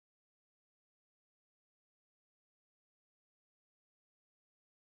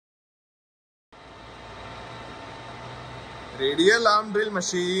radial arm drill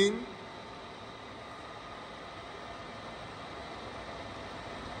machine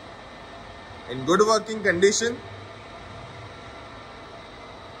in good working condition.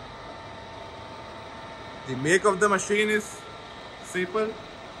 The make of the machine is Csepel,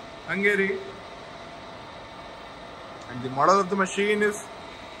 Hungary, and the model of the machine is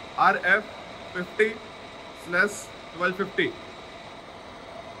RF50/1250.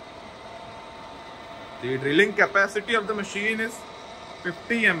 The drilling capacity of the machine is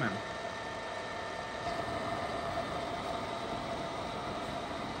 50 mm.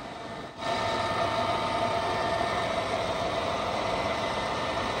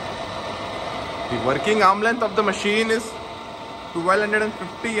 The working arm length of the machine is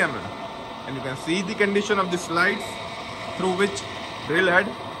 1250 mm, and you can see the condition of the slides through which drill head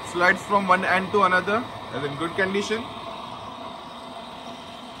slides from one end to another is in good condition.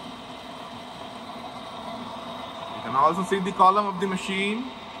 You can also see the column of the machine.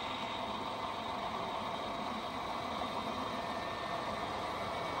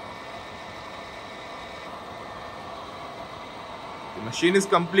 The machine is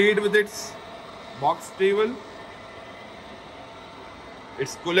complete with its box table,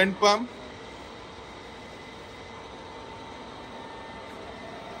 its coolant pump,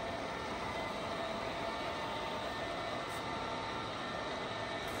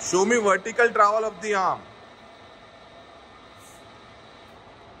 show me vertical travel of the arm.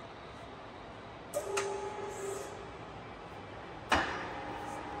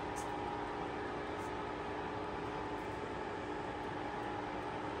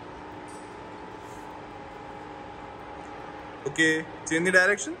 Okay, change the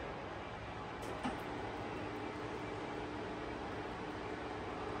direction.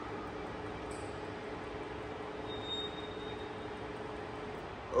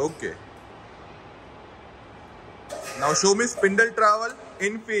 Okay. Now show me spindle travel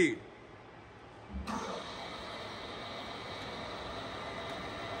in feed.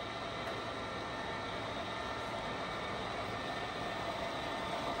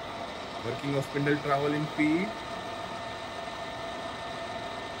 Working of spindle travel in feed.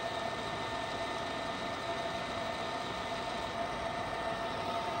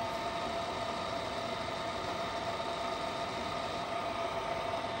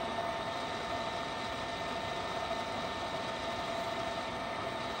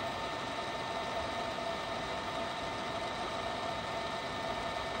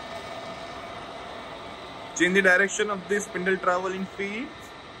 Change the direction of the spindle travel in feed.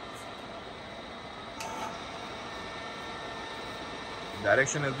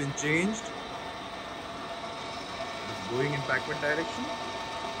 Direction has been changed. It's going in backward direction.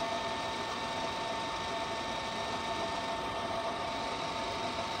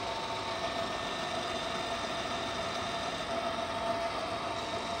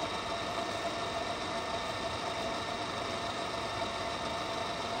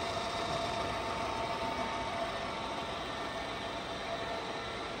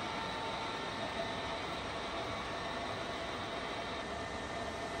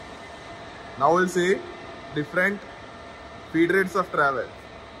 Now we'll see different feed rates of travel.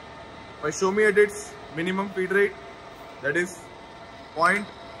 First, show me at its minimum feed rate, that is 0.05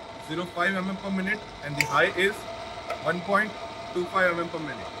 mm per minute, and the high is 1.25 mm per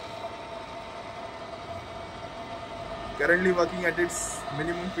minute. Currently working at its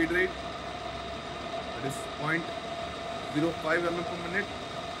minimum feed rate, that is 0.05 mm per minute.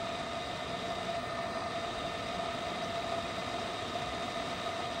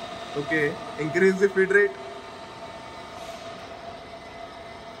 Okay, increase the feed rate.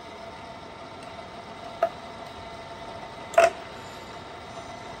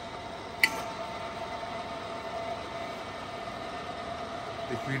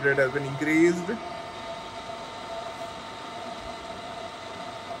 The feed rate has been increased.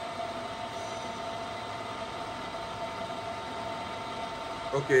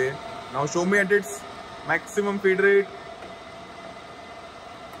 Okay, now show me at its maximum feed rate.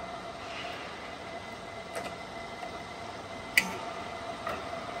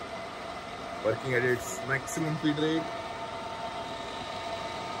 Working at its maximum feed rate.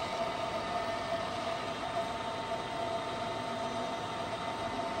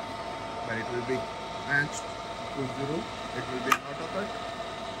 But it will be matched to 0. It will be an auto cut.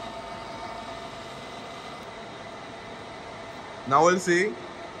 Now we'll see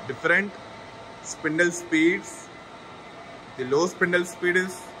different spindle speeds. The low spindle speed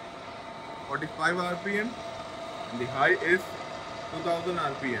is 45 RPM and the high is 2000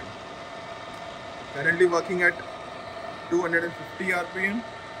 RPM. Currently working at 250 RPM.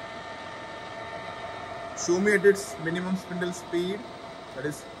 show me at its minimum spindle speed, that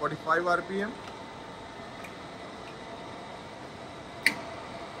is 45 RPM.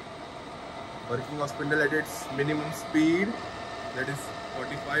 Working of spindle at its minimum speed, that is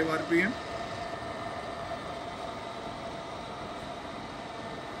 45 RPM.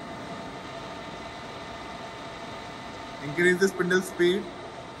 Increase the spindle speed.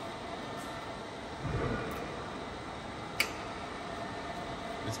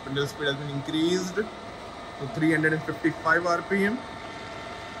 The spindle speed has been increased to 355 RPM.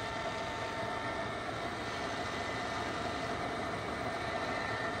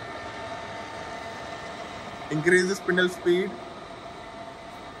 Increase the spindle speed.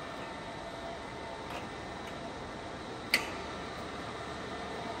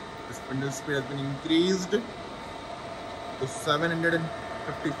 The spindle speed has been increased to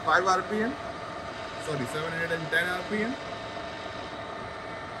 755 RPM. Sorry, 710 RPM.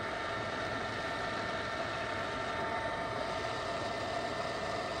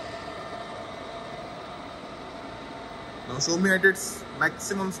 Now show me at its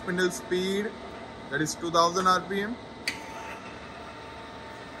maximum spindle speed, that is 2000 RPM.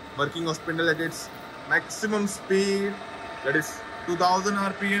 Working of spindle at its maximum speed, that is 2000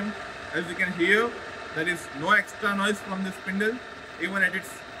 RPM. As you can hear, there is no extra noise from the spindle. Even at its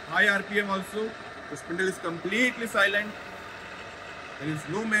high RPM also, the spindle is completely silent. There is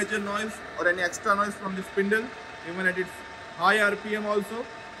no major noise or any extra noise from the spindle, even at its high RPM also.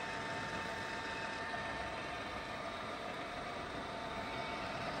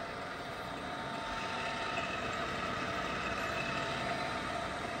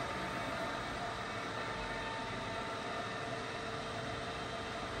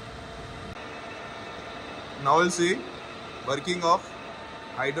 Now we'll see working of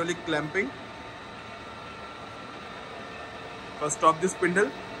hydraulic clamping. First stop the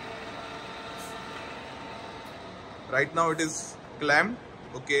spindle. Right now it is clamped.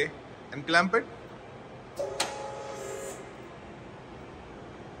 Okay, and clamp it.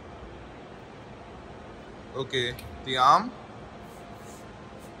 Okay, the arm.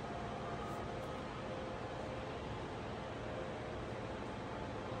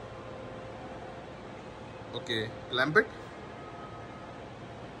 Okay, clamp it.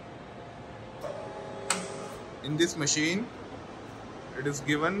 In this machine, it is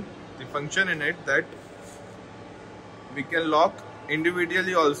given the function in it that we can lock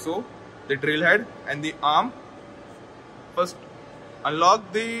individually also the drill head and the arm. First,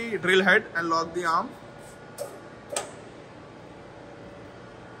 unlock the drill head and lock the arm.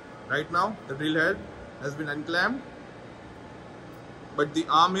 Right now, the drill head has been unclamped, but the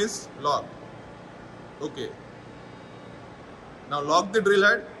arm is locked. Okay. Now lock the drill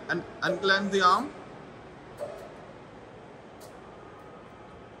head and unclamp the arm.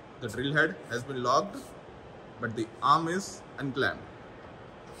 The drill head has been locked, but the arm is unclamped.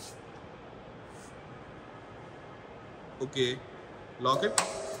 Okay, lock it.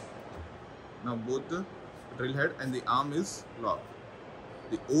 Now both the drill head and the arm is locked.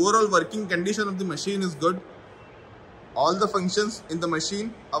 The overall working condition of the machine is good. All the functions in the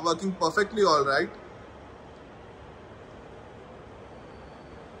machine are working perfectly alright.